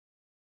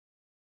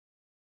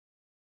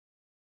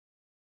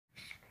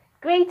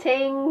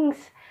Greetings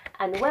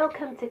and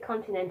welcome to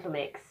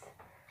ContinentalMIX.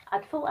 I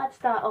thought I'd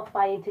start off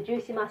by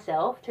introducing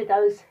myself to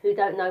those who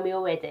don't know me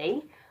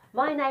already.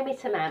 My name is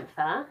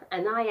Samantha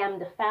and I am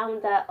the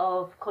founder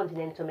of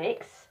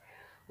ContinentalMIX.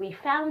 We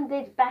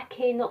founded back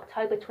in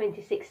October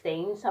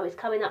 2016, so it's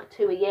coming up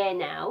to a year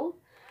now.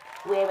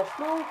 We're a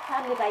small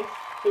family-based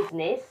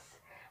business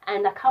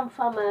and I come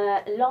from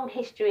a long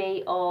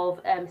history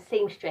of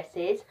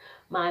seamstresses.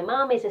 My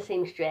mum is a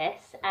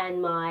seamstress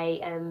and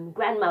my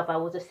grandmother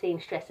was a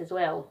seamstress as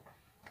well.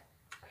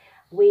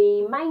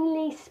 We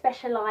mainly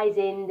specialise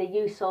in the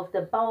use of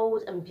the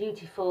bold and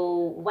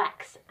beautiful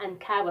wax and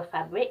Cara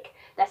fabric.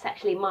 That's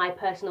actually my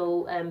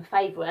personal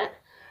favourite.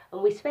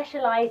 And we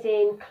specialise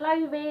in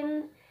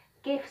clothing,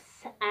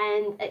 gifts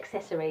and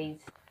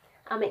accessories.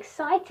 I'm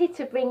excited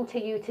to bring to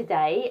you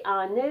today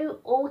our new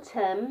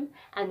autumn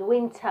and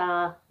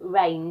winter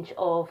range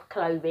of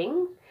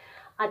clothing.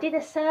 I did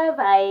a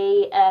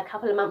survey a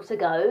couple of months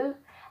ago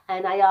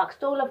and I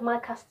asked all of my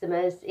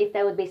customers if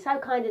they would be so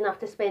kind enough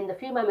to spend a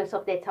few moments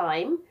of their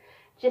time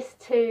just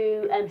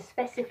to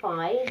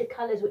specify the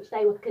colours which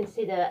they would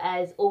consider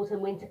as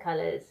autumn winter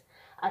colours.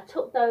 I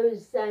took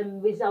those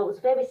results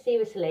very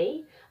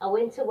seriously. I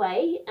went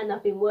away and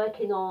I've been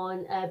working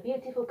on a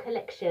beautiful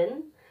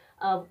collection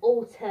of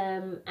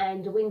autumn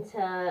and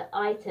winter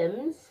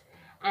items,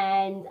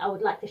 and I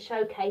would like to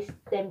showcase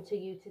them to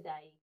you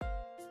today.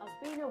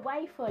 I've been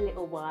away for a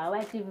little while.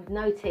 As you've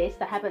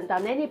noticed, I haven't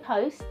done any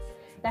posts.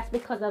 That's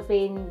because I've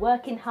been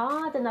working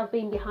hard and I've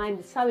been behind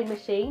the sewing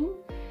machine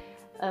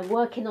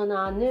working on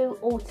our new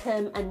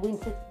autumn and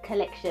winter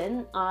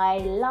collection. I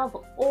love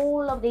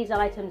all of these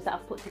items that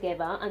I've put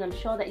together and I'm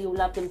sure that you'll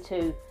love them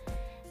too.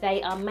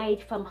 They are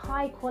made from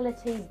high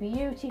quality,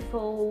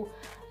 beautiful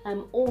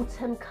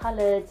autumn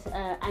coloured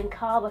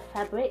Ankara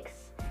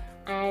fabrics,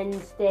 and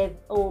they're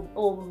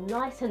all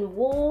nice and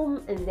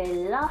warm and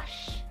they're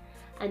lush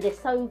and they're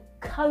so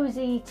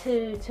cozy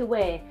to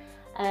wear.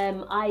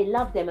 I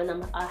love them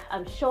and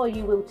I'm sure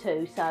you will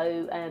too.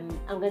 So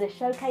I'm going to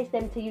showcase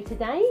them to you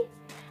today,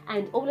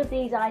 and all of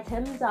these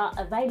items are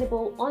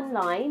available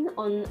online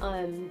on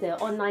the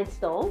online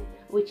store,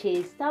 which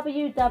is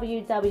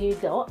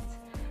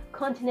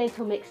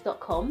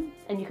www.continentalmix.com,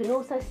 and you can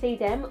also see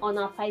them on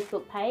our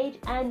Facebook page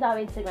and our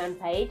Instagram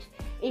page.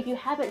 If you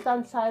haven't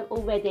done so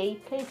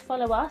already, please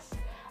follow us.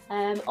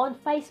 On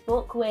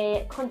Facebook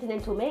we're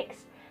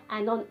ContinentalMIX,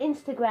 and on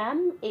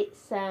Instagram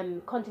it's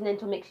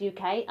ContinentalMIX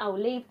UK. I'll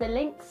leave the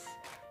links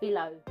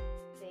below.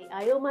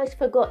 I almost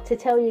forgot to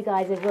tell you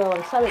guys as well,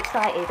 I'm so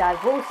excited.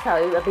 I've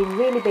been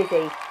really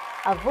busy.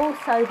 I've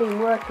also been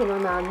working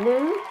on our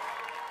new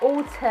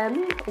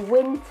autumn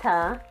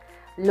winter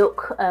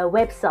look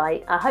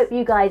website. I hope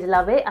you guys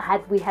love it.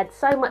 We had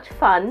so much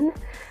fun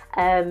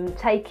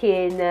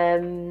taking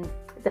the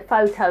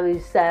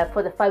photos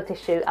for the photo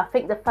shoot. I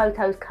think the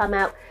photos come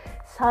out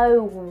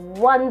so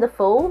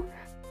wonderful.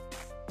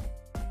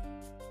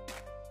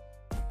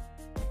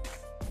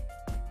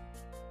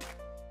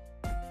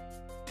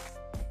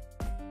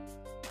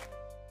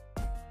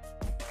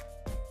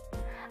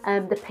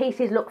 The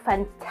pieces look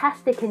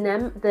fantastic in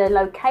them. The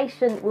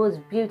location was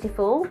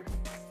beautiful.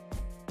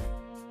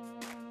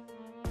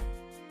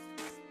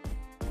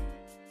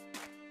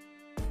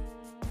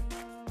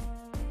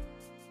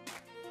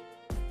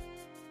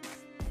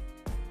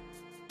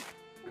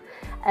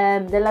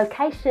 The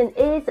location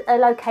is a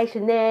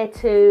location near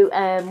to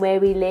where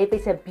we live.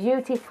 It's a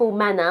beautiful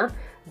manor,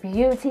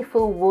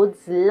 beautiful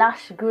woods,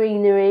 lush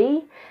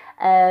greenery,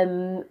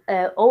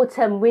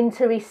 autumn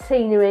wintry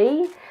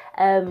scenery.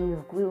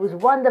 It was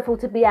wonderful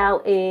to be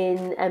out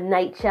in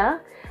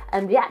nature.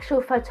 The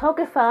actual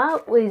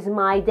photographer was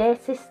my dear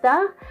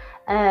sister,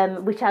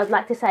 which I would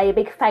like to say a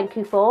big thank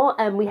you for.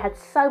 We had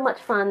so much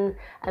fun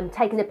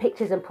taking the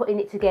pictures and putting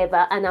it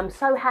together, and I'm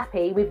so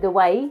happy with the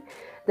way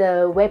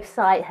the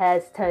website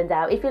has turned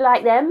out. If you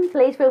like them,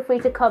 please feel free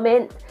to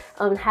comment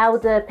on how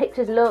the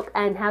pictures look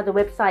and how the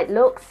website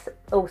looks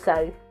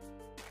also.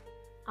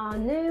 Our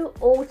new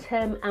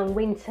autumn and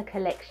winter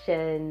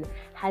collection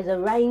has a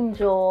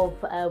range of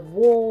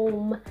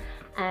warm,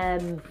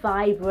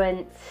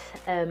 vibrant,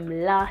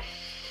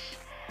 lush,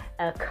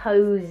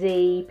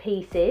 cozy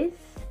pieces.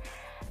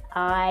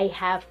 I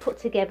have put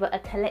together a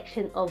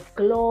collection of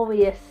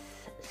glorious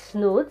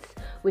snoods,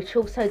 which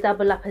also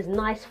double up as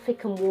nice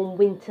thick and warm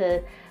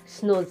winter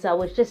snoods. I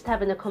was just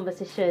having a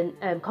conversation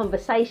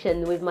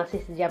with my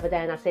sister the other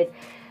day, and I said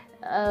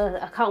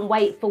I can't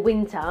wait for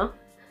winter,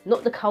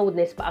 not the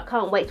coldness, but I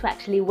can't wait to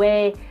actually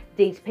wear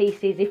these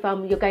pieces if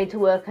you're going to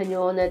work and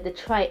you're on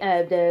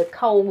the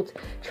cold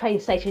train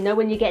station. You know,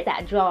 when you get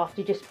that draft,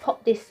 you just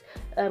pop this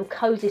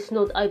cozy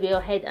snood over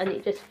your head and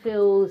it just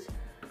feels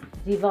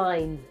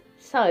divine.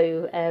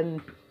 So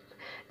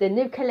the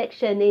new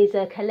collection is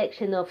a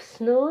collection of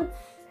snoods,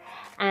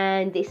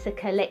 and it's a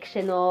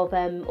collection of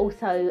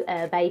also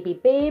baby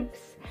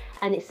bibs,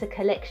 and it's a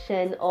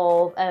collection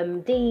of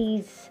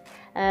these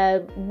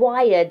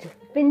wired,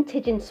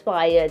 vintage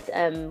inspired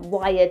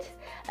wired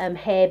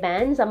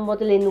hairbands. I'm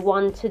modelling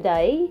one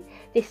today.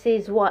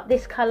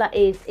 This colour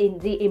is in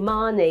the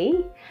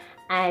Imani,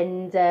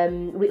 And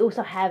we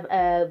also have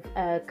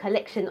a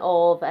collection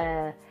of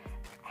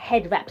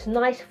head wraps,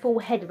 nice full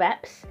head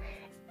wraps.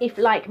 If,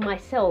 like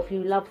myself,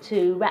 you love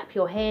to wrap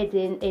your hair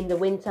in the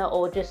winter,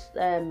 or just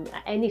at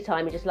any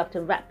time you just love to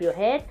wrap your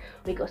hair,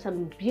 we've got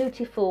some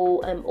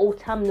beautiful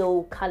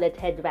autumnal coloured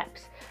head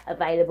wraps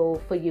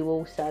available for you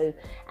also.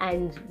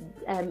 And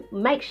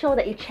make sure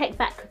that you check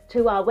back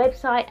to our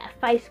website,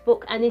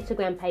 Facebook and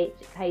Instagram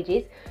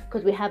pages,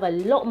 because we have a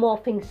lot more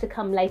things to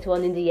come later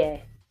on in the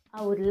year.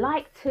 I would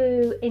like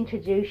to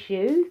introduce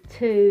you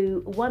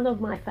to one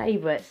of my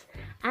favourites.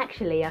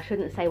 Actually, I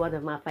shouldn't say one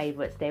of my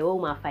favourites, they're all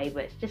my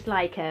favourites. Just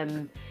like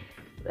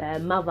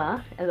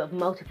mother of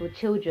multiple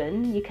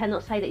children, you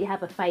cannot say that you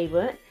have a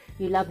favourite.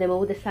 You love them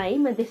all the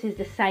same, and this is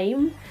the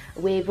same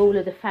with all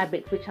of the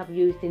fabrics which I've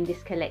used in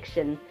this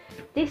collection.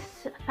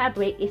 This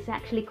fabric is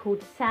actually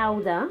called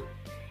Sauder.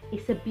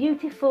 It's a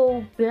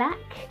beautiful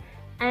black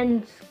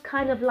and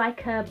kind of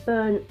like a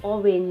burnt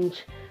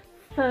orange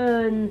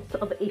fern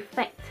sort of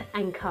effect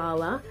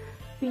Ankara.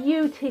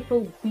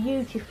 Beautiful,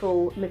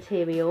 beautiful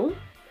material.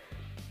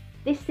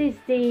 This is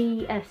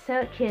the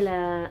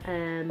circular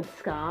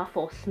scarf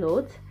or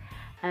snood.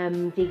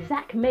 The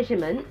exact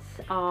measurements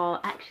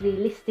are actually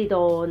listed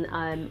on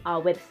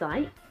our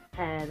website,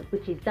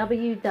 which is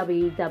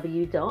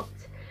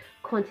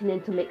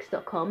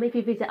www.continentalmix.com. If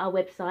you visit our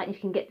website, you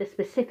can get the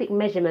specific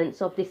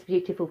measurements of this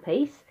beautiful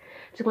piece.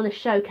 Just want to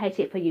showcase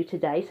it for you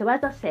today. So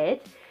as I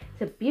said,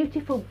 it's a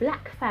beautiful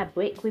black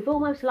fabric with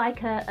almost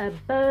like a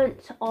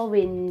burnt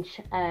orange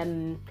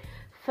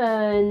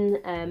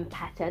fern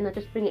pattern. I'll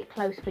just bring it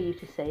close for you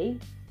to see.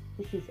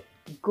 This is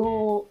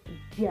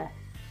gorgeous.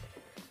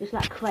 Just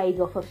like Craig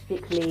off of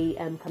Strictly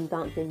Come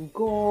Dancing.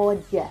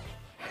 Gorgeous. Okay.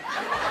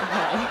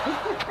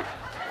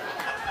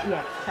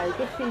 Yeah, so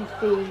this is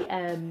the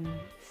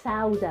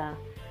Sauder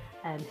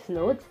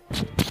snood.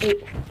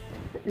 It's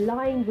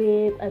lined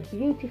with a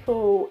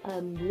beautiful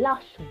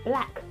lush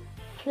black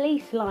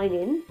fleece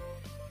lining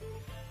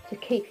to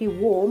keep you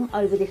warm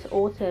over this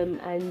autumn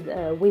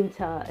and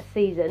winter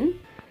season.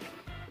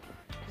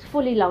 It's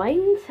fully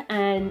lined,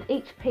 and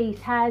each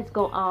piece has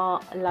got our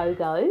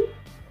logo.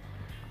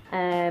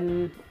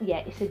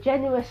 Yeah, it's a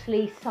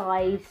generously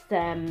sized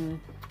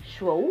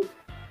shawl,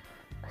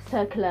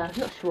 circular,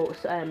 not shawl,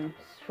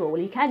 shawl.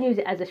 You can use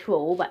it as a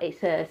shawl, but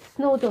it's a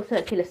snood or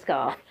circular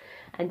scarf.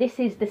 And this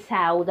is the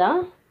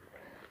Sauder.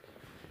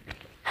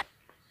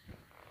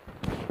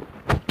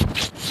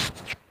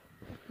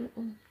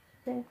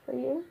 There for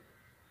you.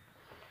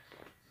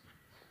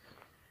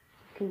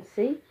 You can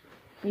see.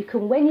 You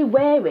can, when you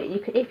wear it, you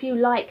can, if you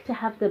like to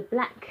have the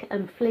black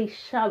and fleece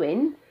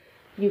showing,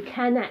 you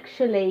can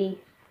actually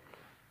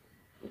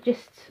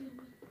just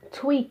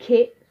tweak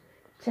it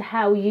to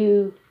how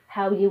you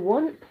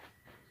want.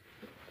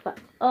 But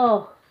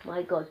oh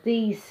my god,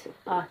 these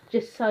are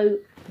just so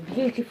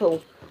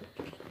beautiful.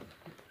 You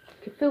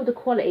can feel the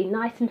quality,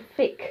 nice and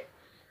thick.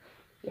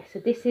 Yeah, so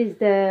this is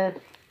the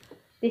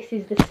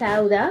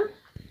Sauder.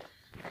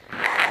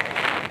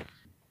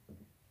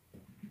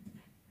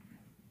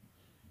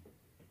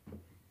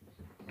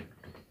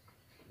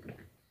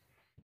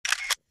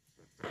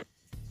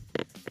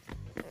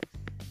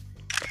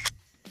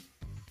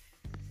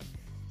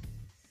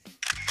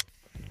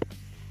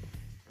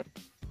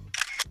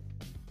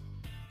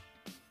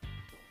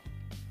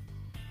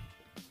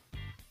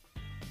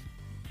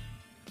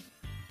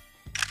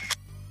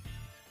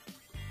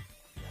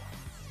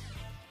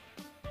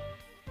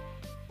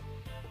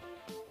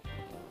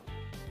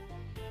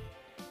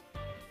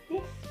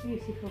 This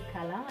beautiful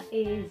colour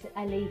is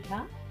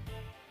Alika.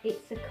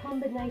 It's a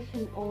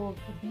combination of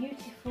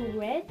beautiful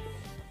reds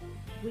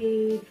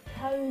with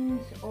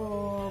tones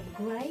of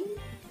grey,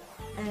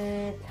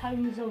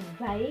 tones of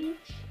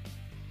beige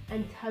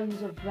and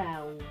tones of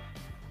brown.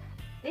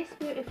 This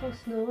beautiful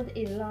snood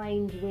is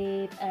lined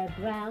with a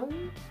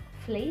brown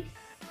fleece.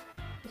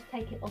 Just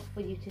take it off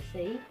for you to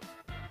see.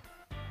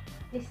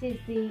 This is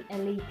the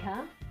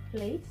Alika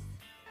fleece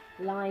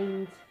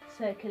lined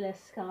circular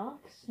scarf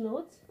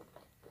snood.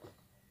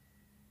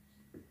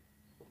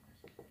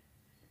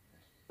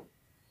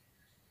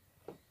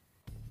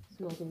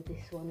 Model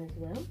this one as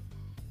well.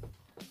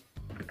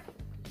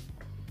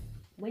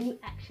 When you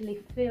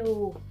actually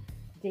feel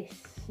this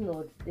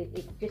snood,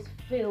 it just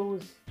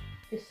feels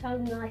just so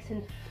nice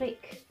and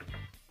thick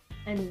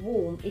and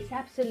warm. It's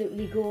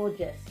absolutely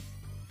gorgeous.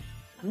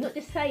 I'm not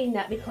just saying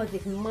that because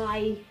it's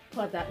my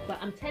product,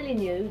 but I'm telling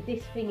you,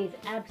 this thing is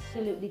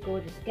absolutely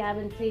gorgeous,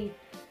 guaranteed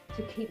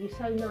to keep you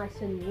so nice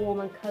and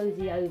warm and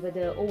cozy over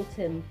the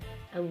autumn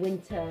and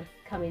winter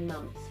coming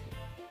months.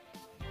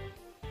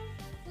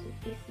 So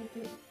this is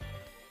it.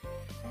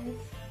 As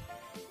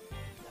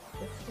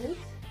this is.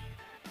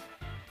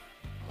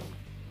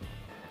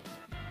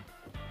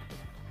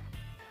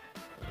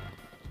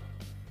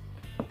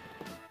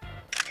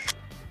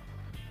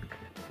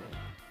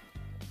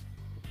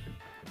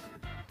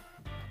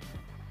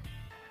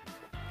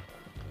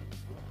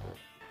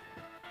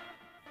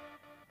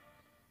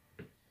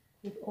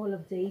 With all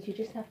of these, you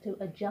just have to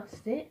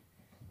adjust it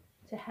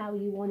to how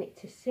you want it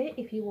to sit.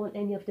 If you want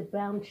any of the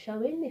brown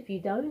showing, if you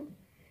don't,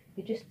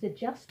 you just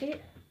adjust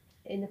it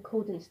in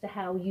accordance to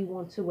how you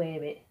want to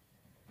wear it.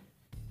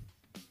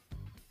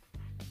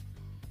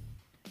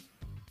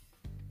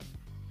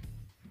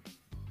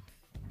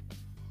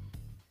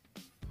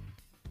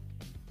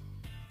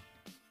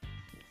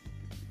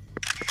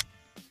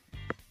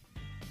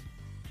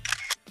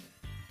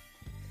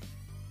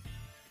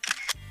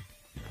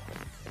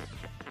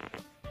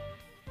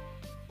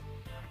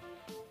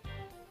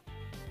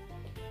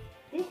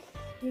 This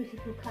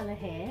beautiful colour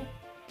here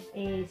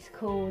is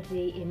called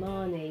the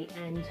Imani,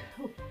 and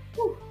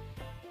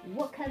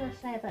what can I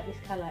say about this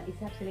colour?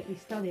 It's absolutely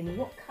stunning.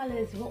 What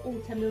colours, what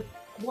autumnal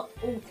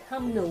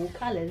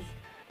colours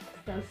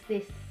does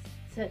this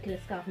circular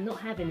scarf not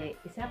have in it?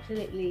 It's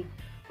absolutely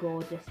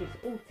gorgeous. It's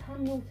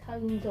autumnal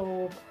tones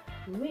of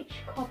rich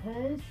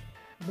coppers,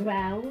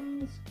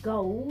 browns,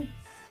 golds,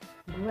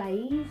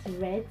 greys,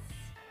 reds.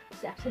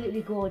 It's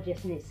absolutely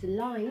gorgeous, and it's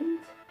lined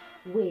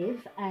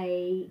with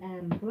a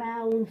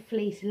brown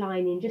fleece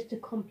lining just to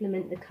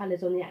complement the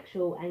colours on the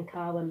actual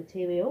Ankara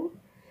material.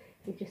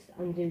 We'll just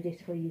undo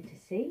this for you to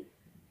see.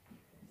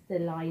 It's the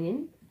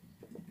lining.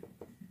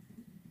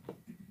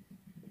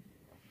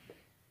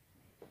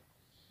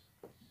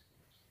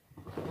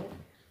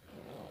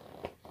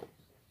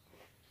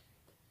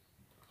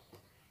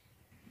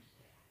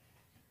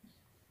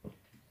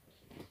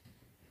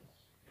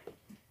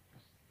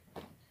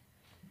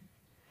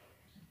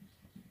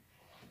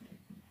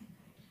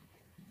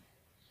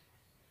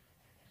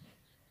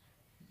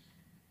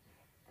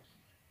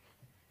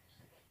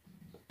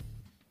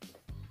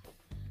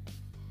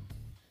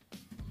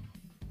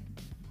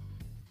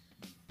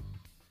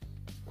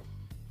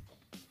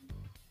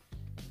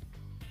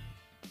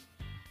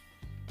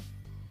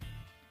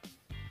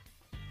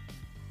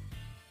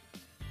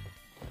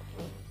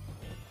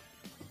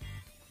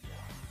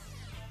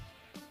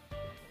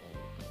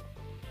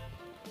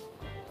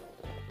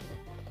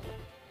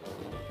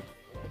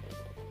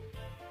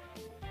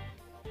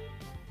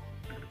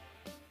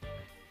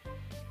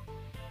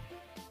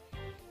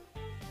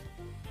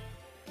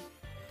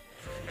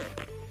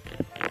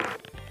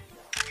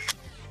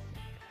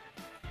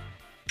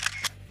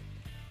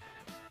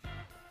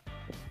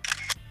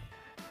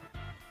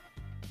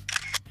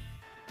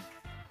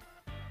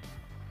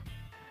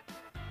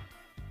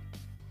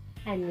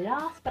 And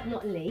last but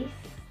not least,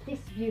 this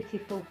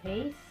beautiful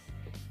piece.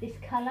 This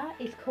colour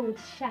is called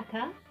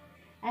Shaka.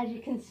 As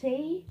you can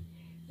see,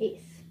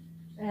 it's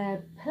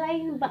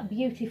plain but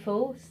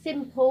beautiful,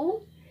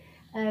 simple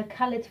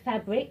coloured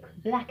fabric,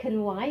 black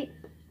and white,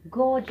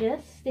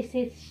 gorgeous. This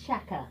is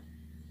Shaka.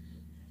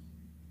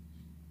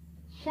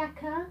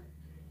 Shaka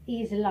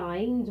is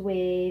lined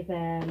with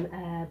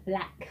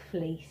black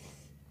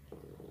fleece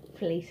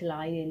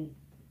lining.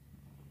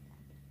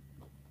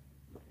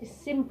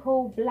 Just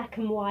simple black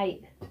and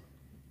white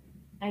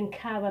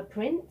Ankara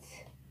print,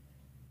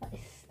 but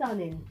it's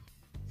stunning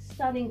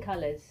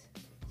colours,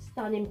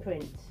 stunning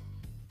print.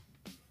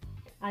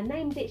 I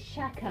named it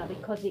Shaka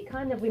because it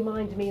kind of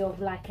reminds me of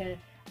like a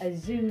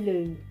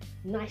Zulu,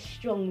 nice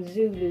strong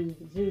Zulu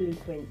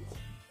print.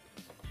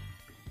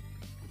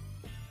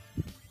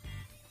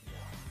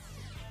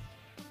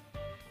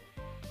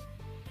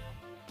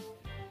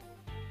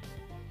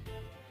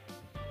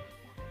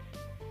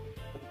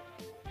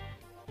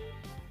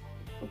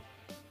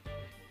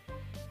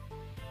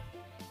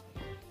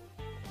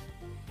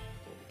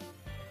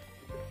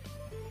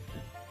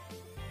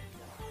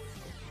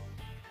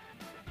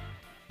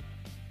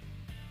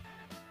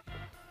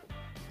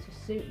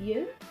 Suit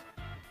you.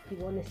 If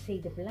you want to see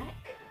the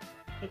black,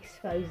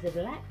 expose the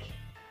black.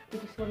 If you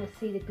just want to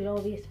see the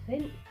glorious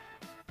print,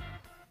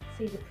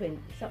 see the print.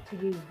 It's up to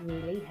you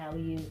really how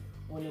you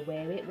want to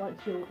wear it.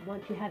 Once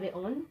you have it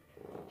on,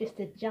 just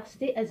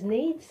adjust it as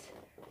needs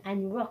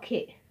and rock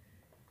it.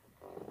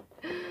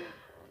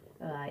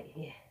 Alright,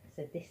 yeah,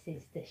 so this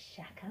is the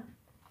Shaka.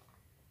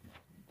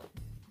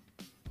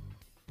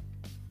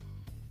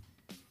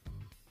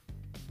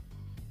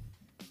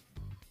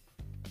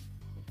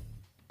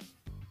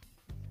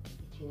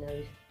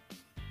 Nose.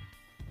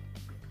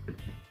 It's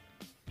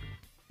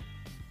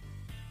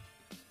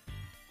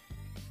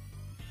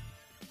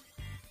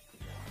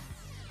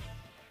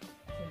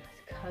a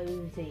nice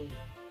cosy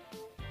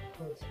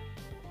hood.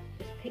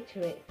 Just picture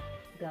it,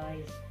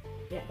 guys.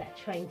 You're at that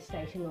train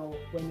station, or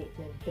when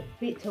the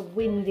bit of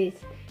wind is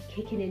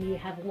kicking in, you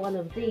have one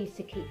of these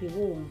to keep you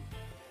warm.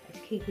 It's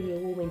keeping you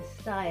warm in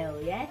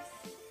style, yes?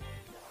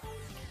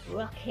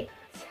 Rock it.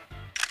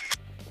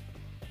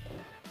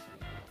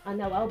 I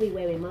know I'll be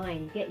wearing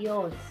mine. Get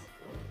yours.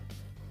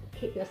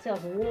 Keep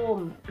yourself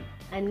warm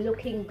and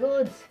looking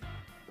good.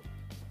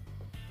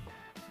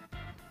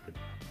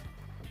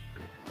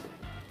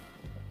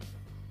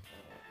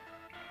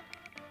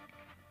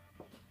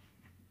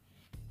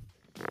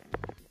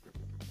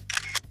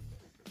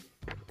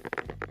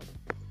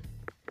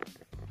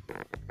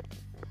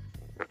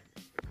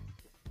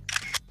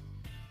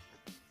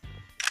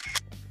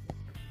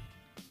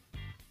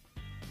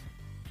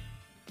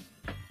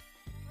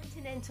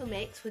 Continental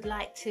Mix would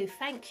like to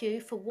thank you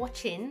for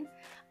watching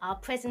our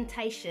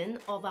presentation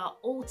of our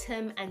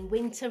autumn and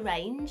winter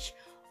range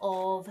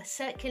of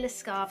circular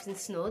scarves and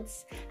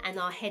snoods and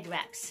our head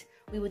wraps.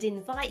 We would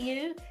invite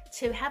you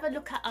to have a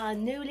look at our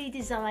newly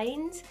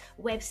designed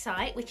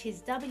website, which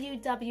is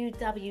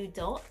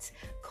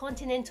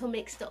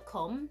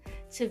www.continentalmix.com,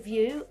 to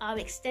view our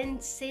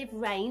extensive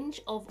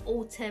range of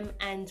autumn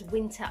and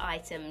winter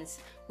items.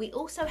 We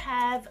also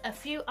have a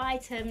few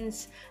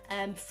items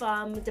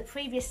from the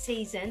previous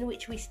season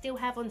which we still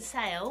have on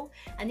sale,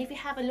 and if you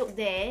have a look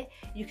there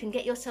you can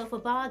get yourself a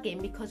bargain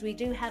because we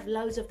do have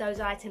loads of those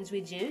items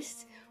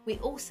reduced. We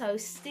also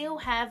still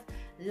have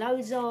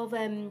loads of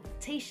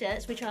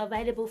t-shirts which are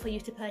available for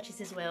you to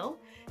purchase as well.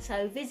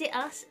 So visit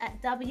us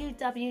at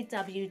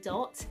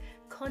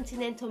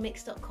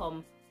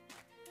www.continentalmix.com.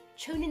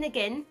 Tune in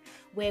again,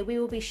 where we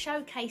will be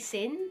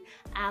showcasing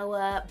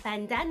our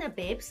bandana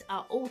bibs,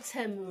 our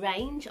autumn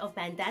range of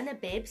bandana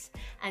bibs,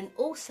 and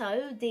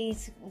also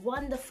these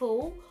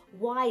wonderful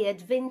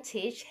wired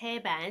vintage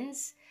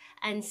hairbands.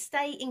 And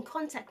stay in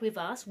contact with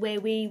us, where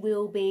we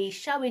will be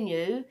showing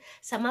you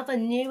some other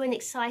new and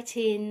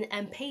exciting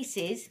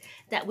pieces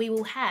that we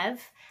will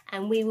have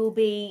and we will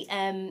be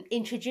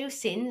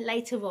introducing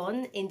later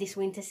on in this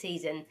winter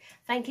season.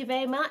 Thank you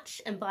very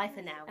much, and bye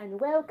for now. And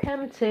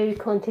welcome to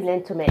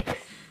Continental Mix.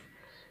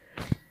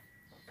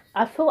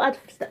 I thought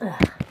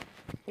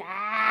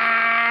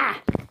I'd...